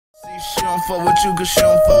She don't fuck with you cause she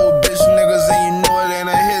don't fuck with bitch niggas, and you know it ain't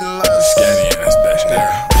a hidden love. Scanny ass bitch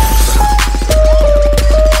there.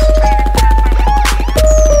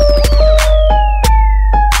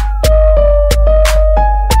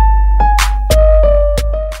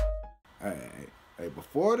 Hey,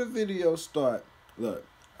 before the video start, look,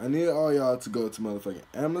 I need all y'all to go to motherfucking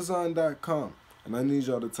Amazon.com, and I need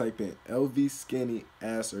y'all to type in LV Skinny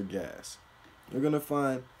Ass or Gas. You're gonna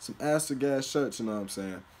find some ass or gas shirts, you know what I'm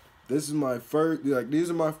saying? This is my first, these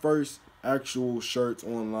are my first actual shirts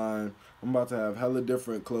online. I'm about to have hella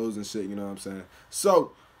different clothes and shit, you know what I'm saying?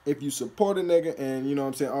 So, if you support a nigga and, you know what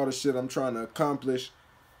I'm saying, all the shit I'm trying to accomplish,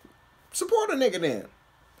 support a nigga then.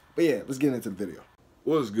 But yeah, let's get into the video.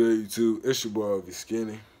 What's good, YouTube? It's your boy, LV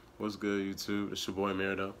Skinny. What's good, YouTube? It's your boy,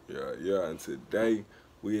 Merido. Yeah, and today,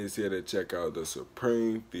 we is here to check out the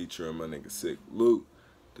Supreme featuring my nigga Sick Luke.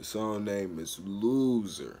 The song name is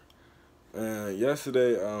Loooser. And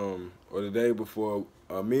yesterday, or the day before,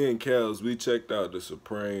 me and Kels, we checked out the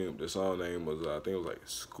Supreme. The song name was, I think it was like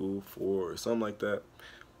School 4 or something like that.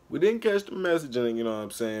 We didn't catch the messaging, you know what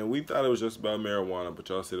I'm saying? We thought it was just about marijuana, but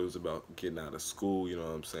y'all said it was about getting out of school, you know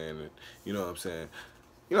what I'm saying? And, you know what I'm saying?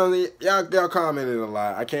 You know, y'all commented a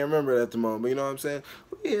lot. I can't remember it at the moment, but you know what I'm saying?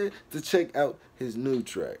 We're here to check out his new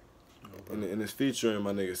track. And it's featuring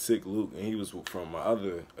my nigga Sick Luke, and he was from my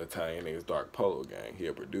other Italian niggas, Dark Polo Gang. He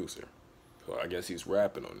a producer. So I guess he's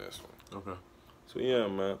rapping on this one. Okay. So yeah,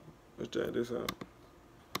 man. Let's check this out.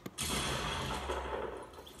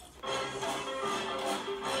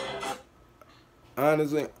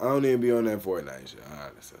 Honestly, I don't even be on that Fortnite shit,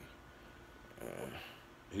 honestly.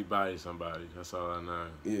 He bodied somebody. That's all I know.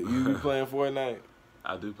 Yeah, you be playing Fortnite?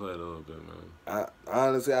 I do play a little bit, man.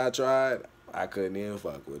 Honestly, I tried. I couldn't even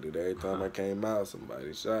fuck with it. Every time I came out,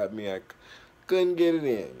 somebody shot me. I couldn't get it in,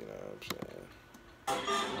 you know what I'm saying?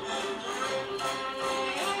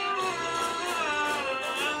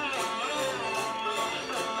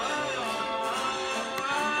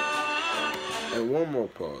 And one more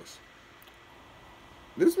pause.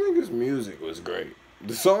 This nigga's music was great.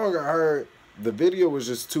 The song I heard, the video was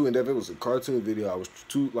just too in-depth. It was a cartoon video. I was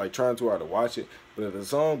trying too hard to watch it. But the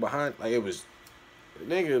song behind, it was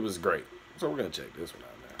great. So we're gonna check this one out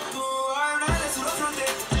now.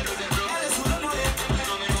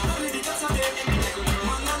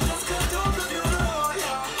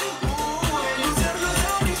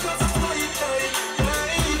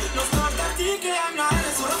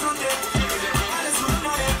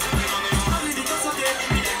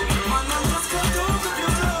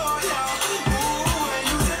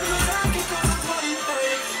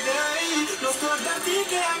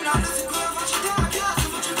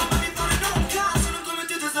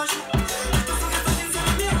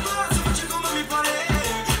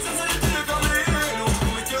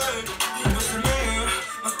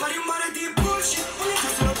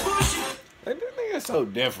 Like, this nigga's so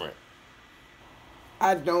different.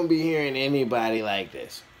 I don't be hearing anybody like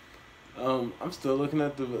this. I'm still looking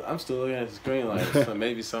at the screen like so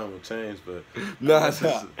maybe something will change, but Nah.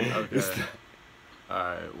 Okay. All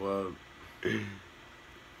right. Well.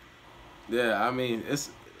 Yeah. I mean,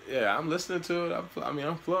 I'm listening to it.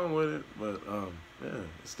 I'm flowing with it, but yeah,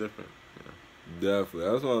 it's different. Yeah.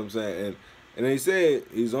 Definitely. That's what I'm saying. And they said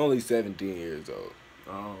he's only 17 years old.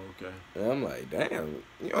 Oh, okay. And I'm like, damn,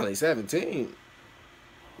 you only 17.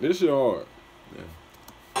 This shit hard. Yeah.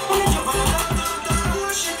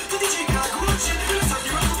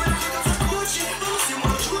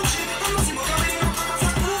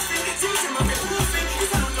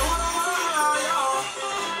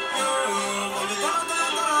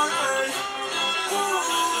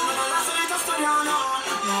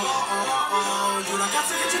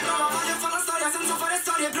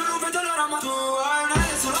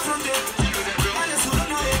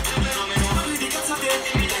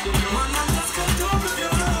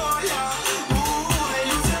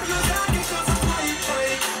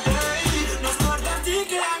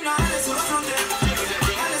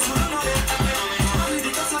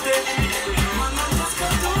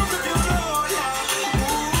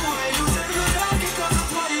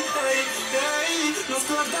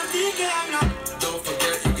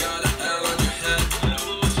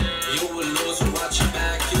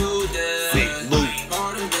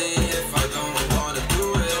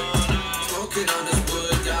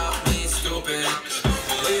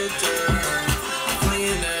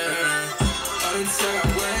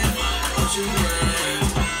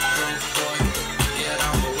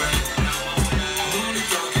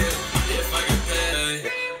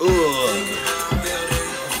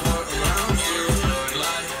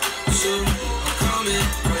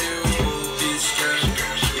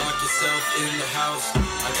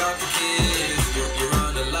 got the keys. You're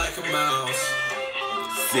running like a mouse.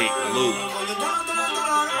 Sick Luke.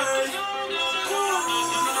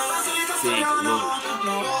 Sick Luke.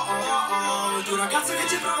 Tu ragazzo che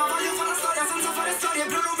ci prova, voglio fare una storia senza fare storie,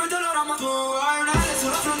 però non vedo l'ora, ma tu hai un L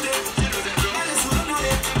sulla fronte, L sulla mare,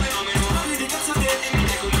 parli di cazzo a te,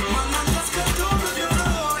 ma non ti ascolto proprio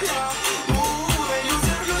noia.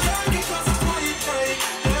 Loooser, che cosa fai?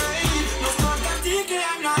 Non scordarti che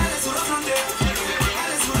hai una L sulla fronte,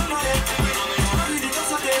 L sulla mare, parli di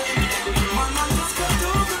cazzo a te, ma non ti ascolto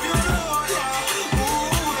proprio noia.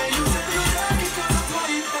 Loooser, che cosa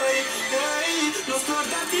fai? Non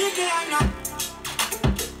scordarti che hai una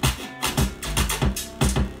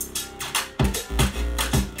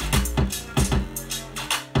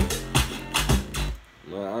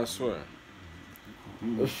I swear.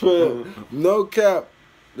 No cap.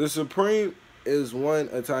 The Supreme is one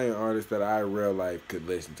Italian artist that I in real life could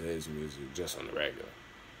listen to his music just on the regular.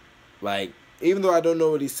 Like, even though I don't know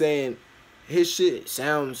what he's saying, his shit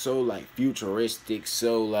sounds so like futuristic,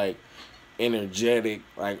 so like energetic.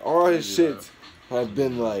 Like all his shits have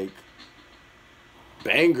been like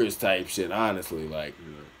bangers type shit, honestly. Like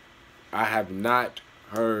I have not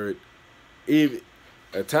heard even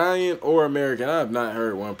Italian or American, I have not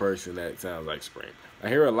heard one person that sounds like Supreme. I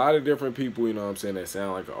hear a lot of different people, you know what I'm saying, that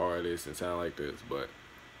sound like an artist and sound like this, but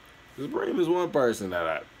Supreme is one person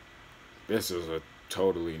that this is a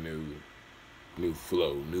totally new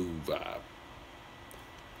flow, new vibe.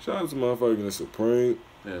 Shout out to motherfucking Supreme.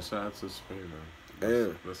 Yeah, shout out to Supreme,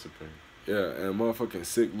 man. That's Supreme. Yeah, and motherfucking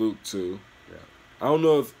Sick Luke too. Yeah. I don't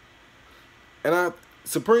know if,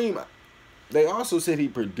 Supreme, they also said he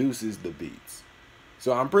produces the beats.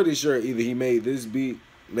 So I'm pretty sure either he made this beat,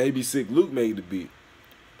 maybe Sick Luke made the beat.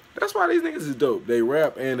 That's why these niggas is dope. They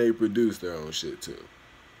rap and they produce their own shit too.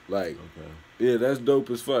 Like, yeah, that's dope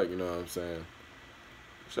as fuck, you know what I'm saying?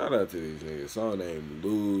 Shout out to these niggas. Song named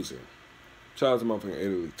Loooser. Shout out to motherfucking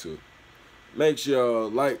Italy too. Make sure y'all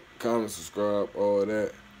like, comment, subscribe, all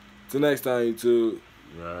that. Till next time, YouTube.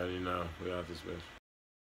 You already know. We out this bitch.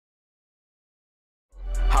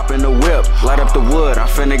 Hop in the whip, light up the wood, I'm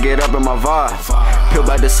finna get up in my vibe. Peel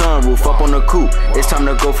back the sunroof, up on the coupe, it's time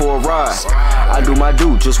to go for a ride. I do my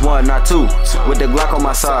do, just one, not two, with the Glock on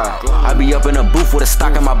my side. I be up in a booth with a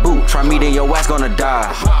stock in my boot, try me then your ass gonna die.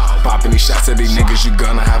 Popping these shots at these niggas, you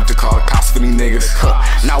gonna have to call the cops for these niggas.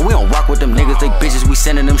 Now we don't rock with them niggas, they bitches, we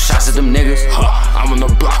sending them shots at them niggas. I'm on the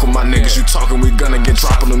block with my niggas, you talking, we gonna get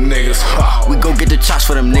dropped on them niggas. We go get the chops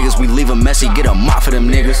for them niggas, we leave them messy, get a mop for them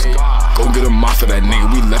niggas. Go get a mop for that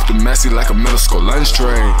nigga, we left him messy like a middle school lunch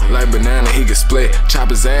tray. Like banana, he get split, chop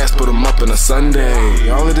his ass, put him up in a Sunday.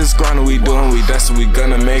 All of this grinding we doing, we destined, we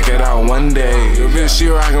gonna make it out one day. Your bitch, she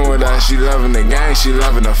rockin' with us, she loving the gang, she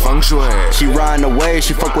loving the feng shui. She riding the wave,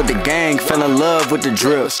 she fuck with the gang, fell in love with the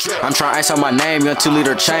drip. I'm trying to ice on my name, young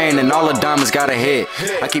 2-liter chain, and all the diamonds got a hit.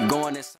 I keep going inside.